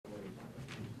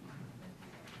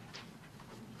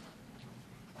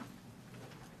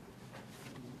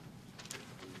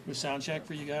Do a sound check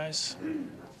for you guys.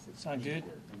 Sound good?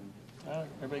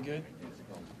 Everybody good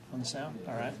on the sound?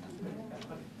 All right.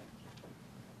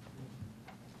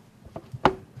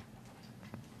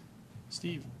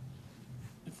 Steve.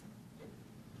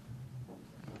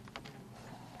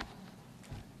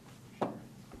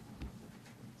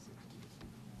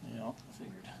 Yeah, I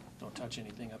figured. Don't touch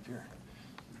anything up here.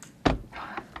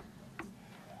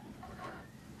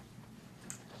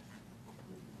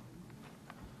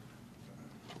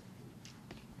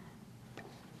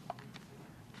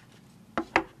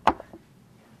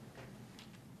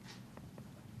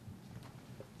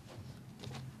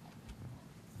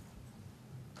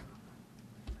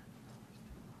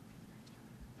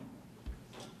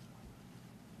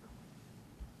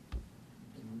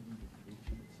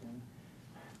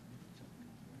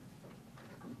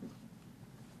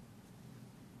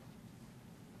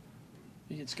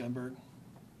 You get Scunberg.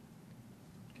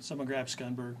 Can someone grab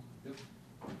Scunberg? Yep.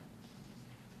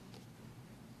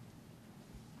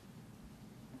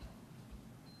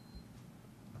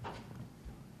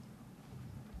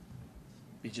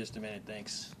 Be just a minute,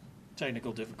 thanks.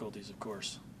 Technical difficulties, of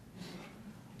course.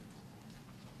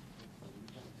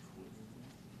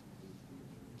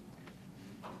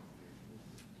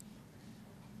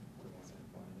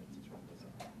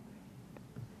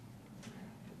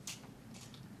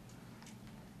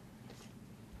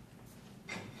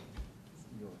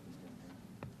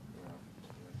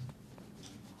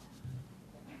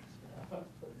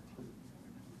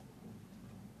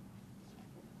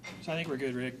 So I think we're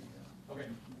good, Rick. Okay.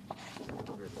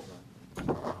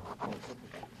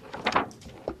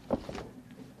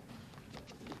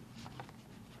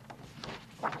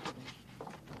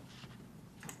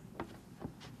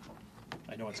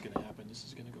 I know what's going to happen. This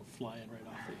is going to go flying right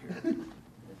off of here.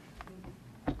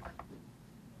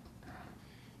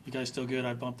 You guys still good?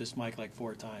 I bumped this mic like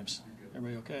 4 times.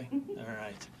 Everybody okay? All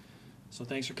right. So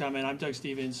thanks for coming. I'm Doug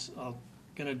Stevens. I'm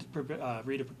going to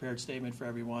read a prepared statement for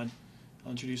everyone. I'll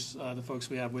introduce the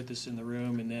folks we have with us in the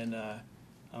room, and then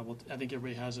I think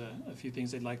everybody has a few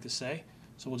things they'd like to say.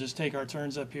 So we'll just take our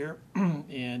turns up here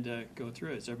and go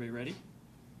through it. Is everybody ready?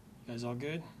 You guys all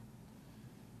good?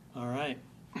 All right.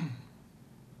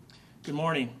 Good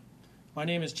morning. My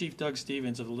name is Chief Doug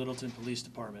Stevens of the Littleton Police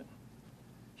Department.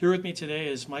 Here with me today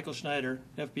is Michael Schneider,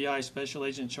 FBI Special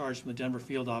Agent in Charge from the Denver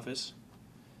Field Office,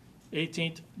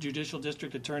 18th Judicial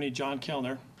District Attorney John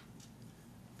Kellner,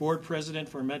 Board President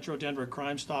for Metro Denver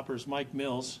Crime Stoppers Mike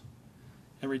Mills,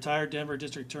 and retired Denver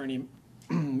District Attorney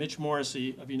Mitch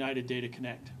Morrissey of United Data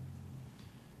Connect.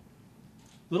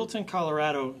 Littleton,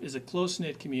 Colorado is a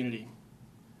close-knit community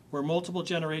where multiple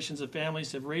generations of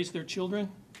families have raised their children,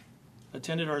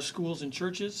 attended our schools and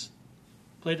churches,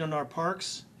 played in our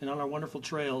parks and on our wonderful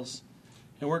trails,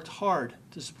 and worked hard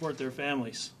to support their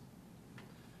families.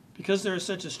 Because there is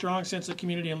such a strong sense of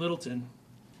community in Littleton,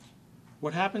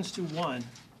 what happens to one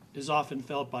is often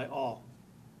felt by all.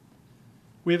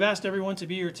 We have asked everyone to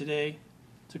be here today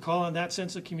to call on that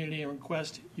sense of community and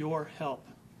request your help.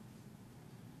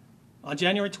 On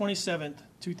January 27,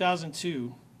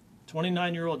 2002,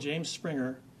 29-year-old James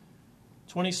Springer,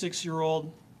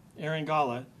 26-year-old Erin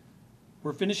Golla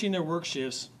were finishing their work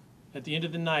shifts at the end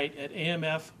of the night at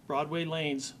AMF Broadway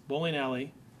Lanes Bowling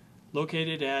Alley,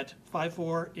 located at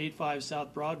 5485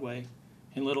 South Broadway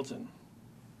in Littleton.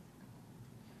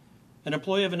 An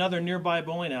employee of another nearby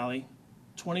bowling alley,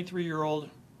 23-year-old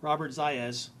Robert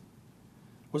Zajac,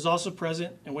 was also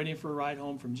present and waiting for a ride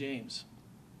home from James.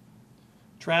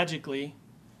 Tragically,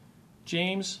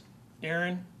 James,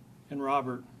 Erin, and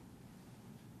Robert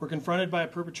were confronted by a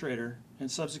perpetrator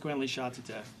and subsequently shot to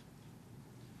death.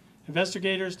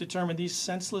 Investigators determined these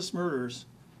senseless murders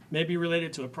may be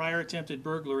related to a prior attempted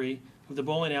burglary of the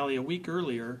bowling alley a week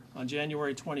earlier on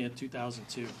January 20th,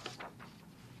 2002.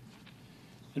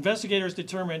 Investigators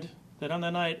determined that on the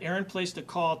night, Erin placed a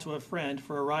call to a friend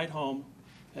for a ride home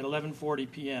at 11:40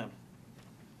 p.m.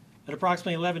 At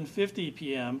approximately 11:50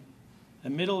 p.m., a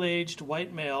middle-aged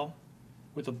white male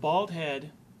with a bald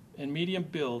head and medium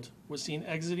build was seen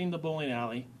exiting the bowling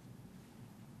alley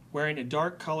wearing a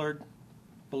dark-colored,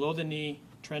 below-the-knee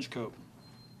trench coat.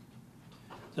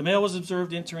 The male was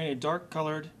observed entering a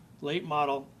dark-colored,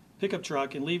 late-model pickup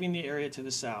truck and leaving the area to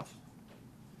the south.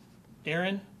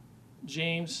 Erin,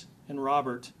 James, and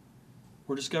Robert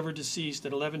were discovered deceased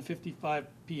at 11:55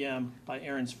 p.m. by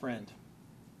Erin's friend.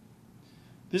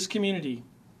 This community,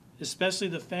 especially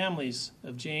the families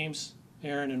of James,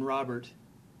 Erin, and Robert,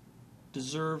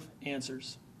 deserve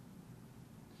answers.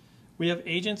 We have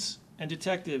agents and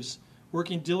detectives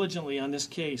working diligently on this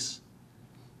case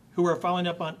who are following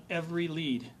up on every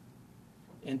lead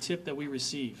and tip that we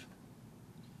receive.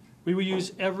 We will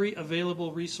use every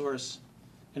available resource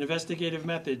and investigative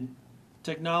method,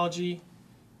 technology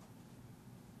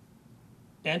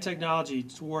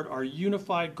toward our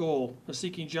unified goal of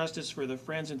seeking justice for the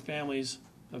friends and families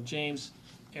of James,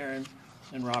 Erin,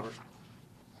 and Robert.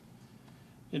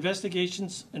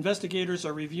 Investigators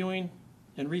are reviewing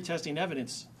and retesting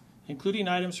evidence, including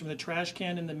items from the trash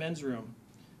can in the men's room,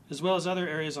 as well as other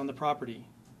areas on the property.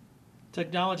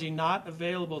 Technology not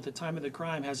available at the time of the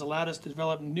crime has allowed us to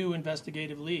develop new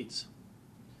investigative leads.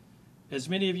 As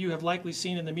many of you have likely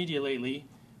seen in the media lately,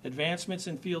 advancements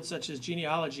in fields such as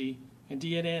genealogy and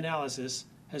DNA analysis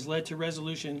has led to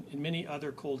resolution in many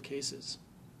other cold cases.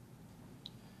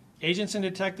 Agents and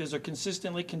detectives are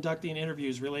consistently conducting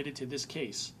interviews related to this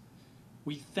case.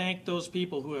 We thank those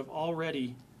people who have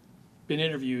already been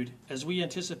interviewed, as we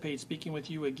anticipate speaking with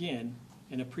you again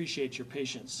and appreciate your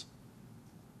patience.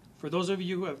 For those of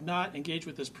you who have not engaged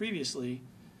with us previously,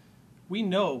 we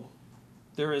know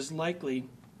there is likely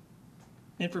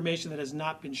information that has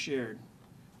not been shared.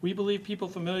 We believe people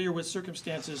familiar with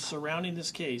circumstances surrounding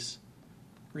this case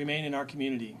remain in our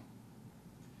community.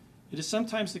 It is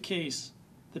sometimes the case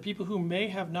that people who may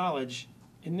have knowledge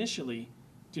initially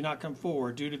do not come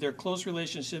forward due to their close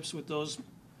relationships with those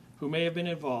who may have been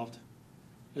involved,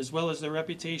 as well as their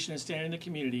reputation and standing in the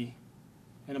community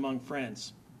and among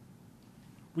friends.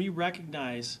 We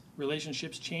recognize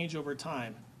relationships change over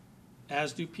time,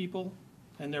 as do people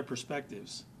and their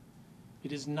perspectives.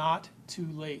 It is not too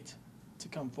late to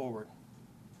come forward.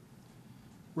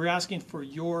 We're asking for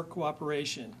your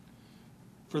cooperation.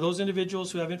 For those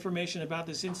individuals who have information about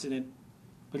this incident,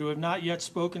 but who have not yet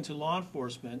spoken to law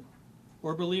enforcement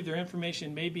or believe their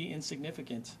information may be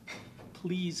insignificant,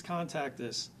 please contact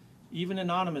us, even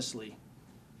anonymously,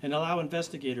 and allow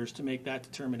investigators to make that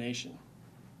determination.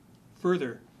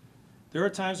 Further, there are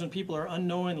times when people are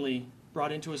unknowingly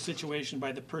brought into a situation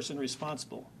by the person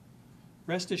responsible.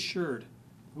 Rest assured,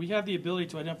 we have the ability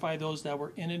to identify those that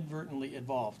were inadvertently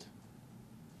involved.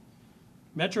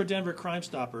 Metro Denver Crime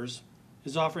Stoppers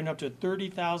is offering up to a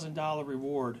 $30,000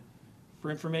 reward for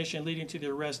information leading to the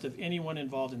arrest of anyone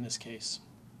involved in this case.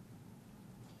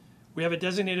 We have a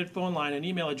designated phone line and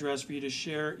email address for you to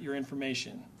share your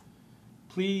information.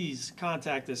 Please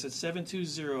contact us at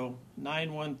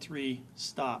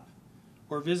 720-913-STOP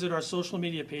or visit our social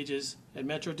media pages at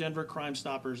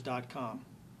metrodenvercrimestoppers.com.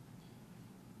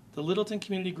 The Littleton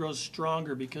community grows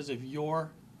stronger because of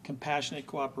your compassionate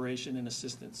cooperation and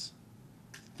assistance.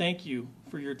 Thank you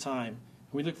for your time.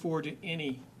 We look forward to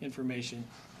any information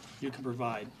you can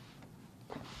provide.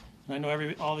 And I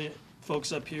know all the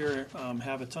folks up here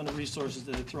have a ton of resources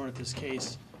that are thrown at this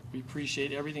case. We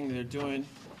appreciate everything that they're doing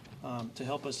to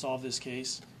help us solve this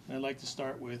case. And I'd like to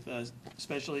start with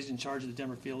Special Agent in charge of the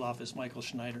Denver Field Office, Michael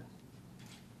Schneider.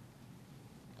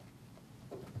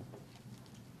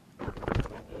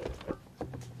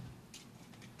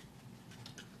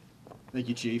 Thank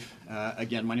you, Chief.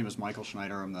 Again, my name is Michael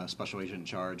Schneider. I'm the Special Agent in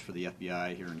charge for the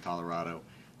FBI here in Colorado.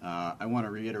 I want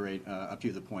to reiterate a few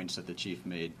of the points that the Chief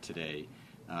made today.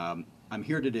 I'm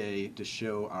here today to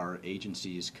show our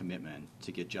agency's commitment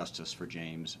to get justice for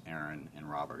James, Erin,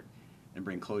 and Robert and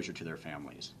bring closure to their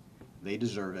families. They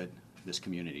deserve it. This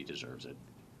community deserves it.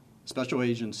 Special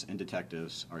agents and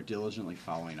detectives are diligently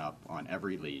following up on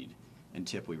every lead and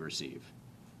tip we receive.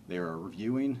 They are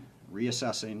reviewing,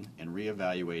 reassessing, and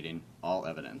reevaluating all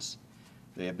evidence.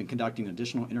 They have been conducting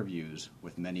additional interviews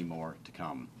with many more to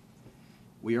come.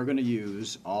 We are going to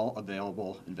use all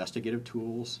available investigative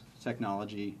tools,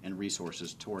 technology, and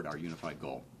resources toward our unified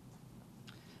goal.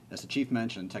 As the Chief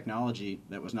mentioned, technology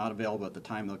that was not available at the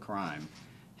time of the crime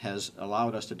has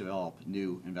allowed us to develop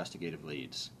new investigative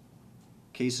leads.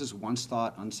 Cases once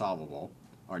thought unsolvable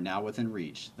are now within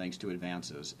reach thanks to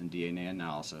advances in DNA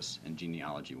analysis and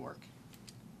genealogy work.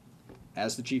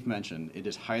 As the Chief mentioned, it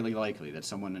is highly likely that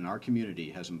someone in our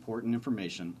community has important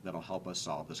information that will help us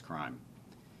solve this crime.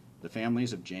 The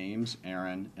families of James,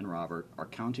 Erin, and Robert are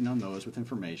counting on those with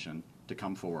information to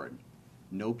come forward.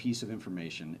 No piece of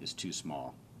information is too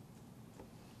small.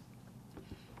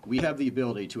 We have the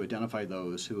ability to identify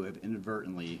those who have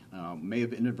may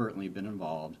have inadvertently been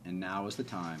involved, and now is the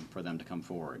time for them to come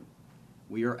forward.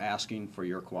 We are asking for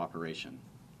your cooperation.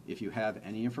 If you have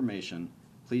any information,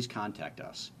 please contact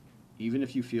us, even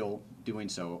if you feel doing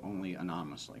so only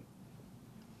anonymously.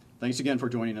 Thanks again for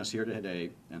joining us here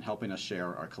today and helping us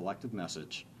share our collective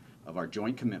message of our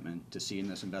joint commitment to seeing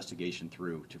this investigation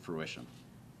through to fruition.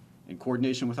 In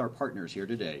coordination with our partners here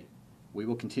today, we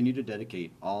will continue to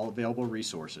dedicate all available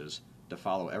resources to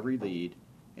follow every lead,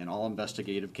 and all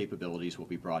investigative capabilities will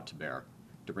be brought to bear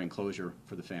to bring closure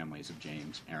for the families of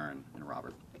James, Erin, and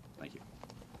Robert. Thank you.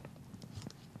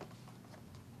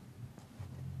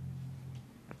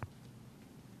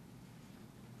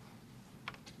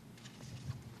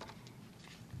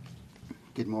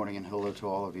 Good morning and hello to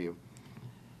all of you.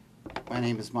 My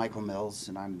name is Michael Mills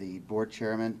and I'm the board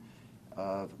chairman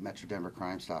of Metro Denver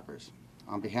Crime Stoppers.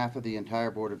 On behalf of the entire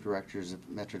board of directors of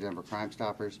Metro Denver Crime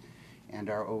Stoppers and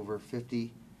our over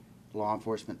 50 law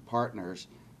enforcement partners,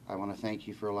 I want to thank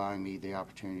you for allowing me the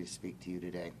opportunity to speak to you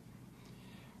today.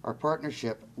 Our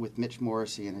partnership with Mitch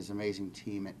Morrissey and his amazing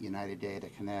team at United Data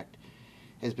Connect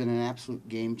has been an absolute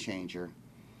game changer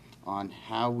on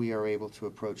how we are able to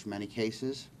approach many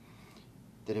cases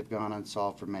that have gone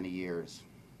unsolved for many years.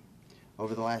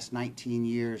 Over the last 19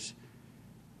 years,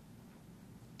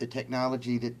 the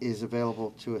technology that is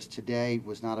available to us today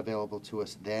was not available to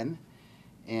us then,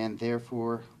 and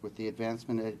therefore, with the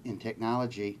advancement in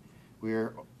technology, we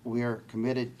are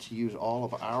committed to use all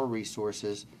of our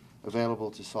resources available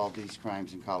to solve these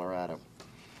crimes in Colorado.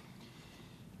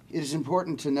 It is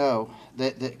important to know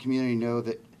that the community know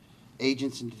that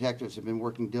agents and detectives have been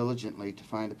working diligently to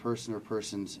find the person or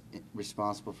persons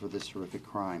responsible for this horrific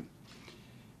crime.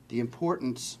 The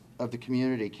importance of the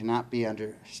community cannot be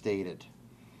understated.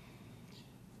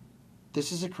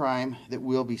 This is a crime that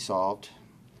will be solved.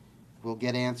 We'll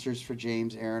get answers for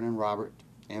James, Erin, and Robert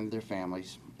and their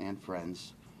families and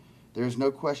friends. There is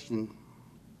no question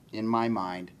in my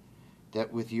mind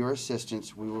that with your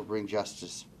assistance we will bring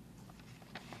justice.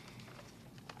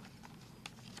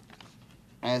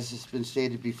 As has been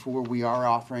stated before, we are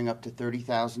offering up to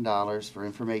 $30,000 for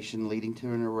information leading to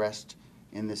an arrest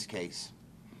in this case.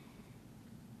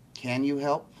 Can you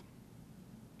help?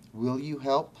 Will you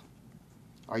help?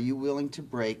 Are you willing to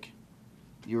break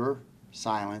your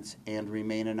silence and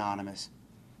remain anonymous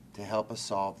to help us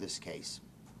solve this case?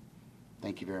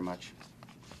 Thank you very much.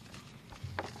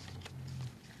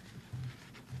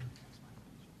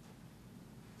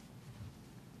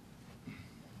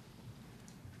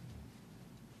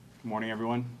 Good morning,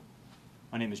 everyone.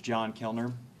 My name is John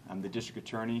Kellner. I'm the District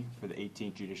Attorney for the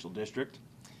 18th Judicial District.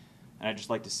 And I'd just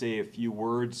like to say a few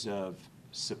words of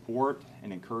support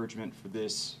and encouragement for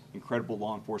this incredible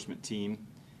law enforcement team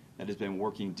that has been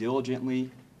working diligently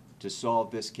to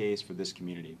solve this case for this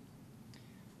community.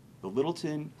 The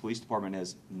Littleton Police Department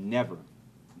has never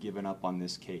given up on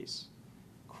this case.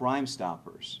 Crime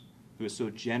Stoppers, who has so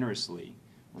generously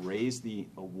raised the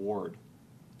award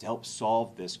to help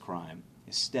solve this crime,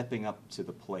 is stepping up to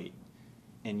the plate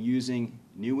and using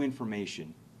new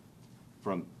information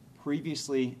from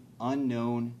previously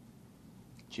unknown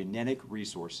genetic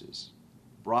resources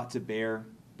brought to bear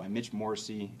by Mitch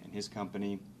Morrissey and his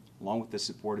company, along with the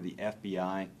support of the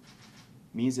FBI,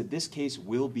 means that this case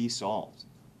will be solved.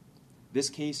 This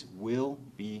case will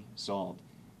be solved.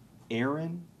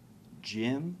 Erin,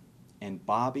 Jim, and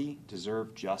Bobby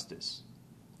deserve justice.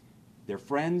 Their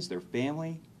friends, their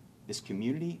family, this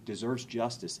community deserves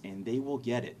justice, and they will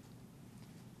get it.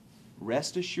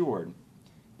 Rest assured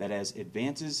that as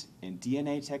advances in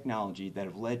DNA technology that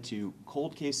have led to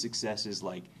cold case successes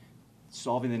like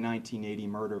solving the 1980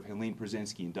 murder of Helene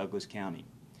Brzezinski in Douglas County,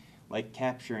 like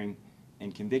capturing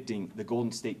and convicting the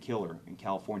Golden State Killer in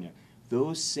California,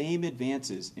 those same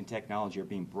advances in technology are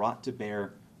being brought to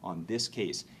bear on this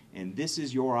case. And this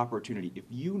is your opportunity. If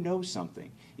you know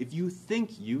something, if you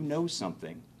think you know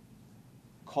something,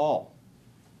 call,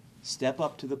 step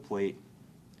up to the plate,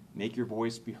 make your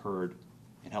voice be heard,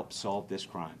 and help solve this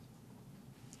crime.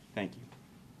 Thank you.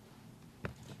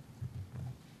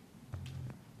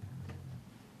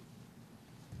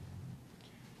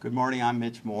 Good morning, I'm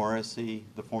Mitch Morrissey,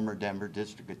 the former Denver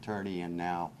District Attorney, and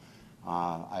now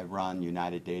I run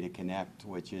United Data Connect,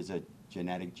 which is a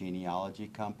genetic genealogy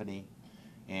company,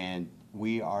 and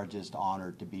we are just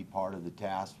honored to be part of the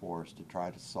task force to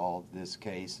try to solve this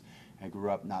case. I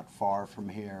grew up not far from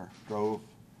here, drove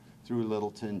through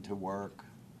Littleton to work,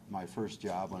 my first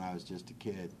job when I was just a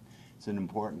kid. It's an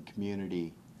important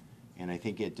community, and I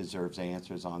think it deserves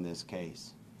answers on this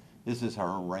case. This is a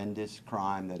horrendous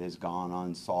crime that has gone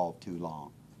unsolved too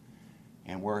long.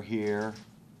 And we're here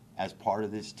as part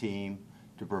of this team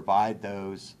to provide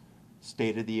those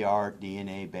state-of-the-art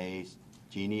DNA-based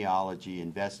genealogy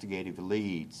investigative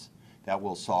leads that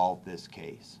will solve this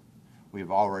case.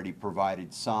 We've already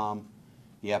provided some.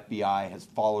 The FBI has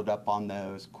followed up on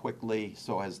those quickly,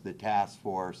 so has the task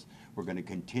force. We're going to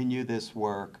continue this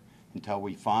work until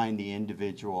we find the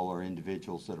individual or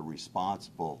individuals that are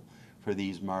responsible for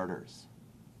these murders.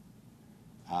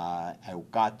 I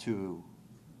got to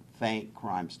thank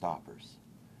Crime Stoppers.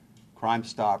 Crime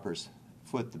Stoppers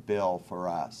foot the bill for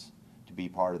us to be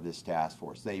part of this task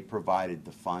force. They provided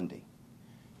the funding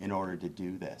in order to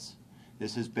do this.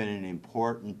 This has been an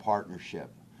important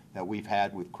partnership that we've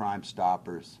had with Crime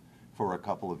Stoppers for a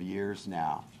couple of years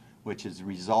now, which has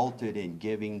resulted in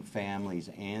giving families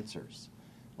answers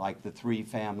like the 3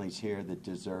 families here that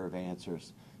deserve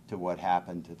answers to what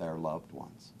happened to their loved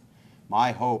ones.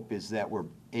 My hope is that we're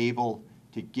able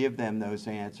to give them those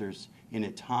answers in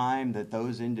a time that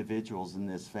those individuals in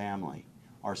this family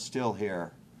are still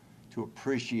here to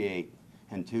appreciate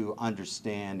and to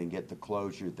understand and get the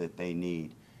closure that they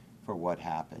need for what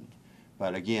happened.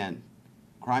 But again,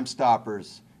 Crime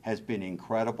Stoppers has been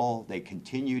incredible. They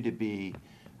continue to be.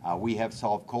 We have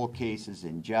solved cold cases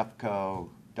in Jeffco,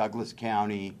 Douglas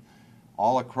County,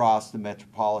 all across the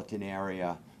metropolitan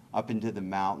area, up into the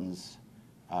mountains,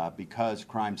 because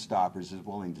Crime Stoppers is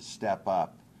willing to step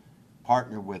up,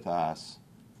 partner with us,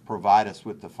 provide us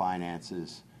with the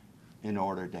finances in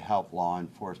order to help law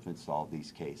enforcement solve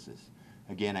these cases.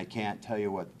 Again, I can't tell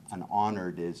you what an honor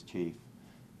it is, Chief,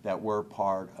 that we're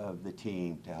part of the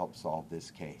team to help solve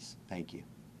this case. Thank you.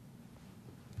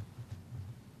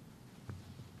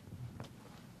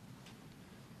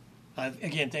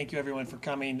 Again, thank you everyone for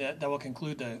coming. That will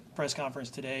conclude the press conference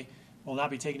today. We'll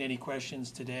not be taking any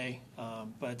questions today.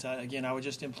 But again, I would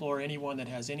just implore anyone that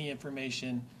has any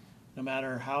information, no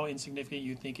matter how insignificant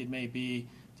you think it may be,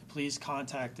 to please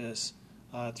contact us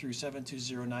through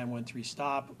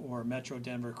 720-913-STOP or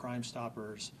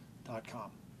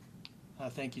MetroDenverCrimeStoppers.com.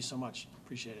 Thank you so much.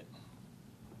 Appreciate it.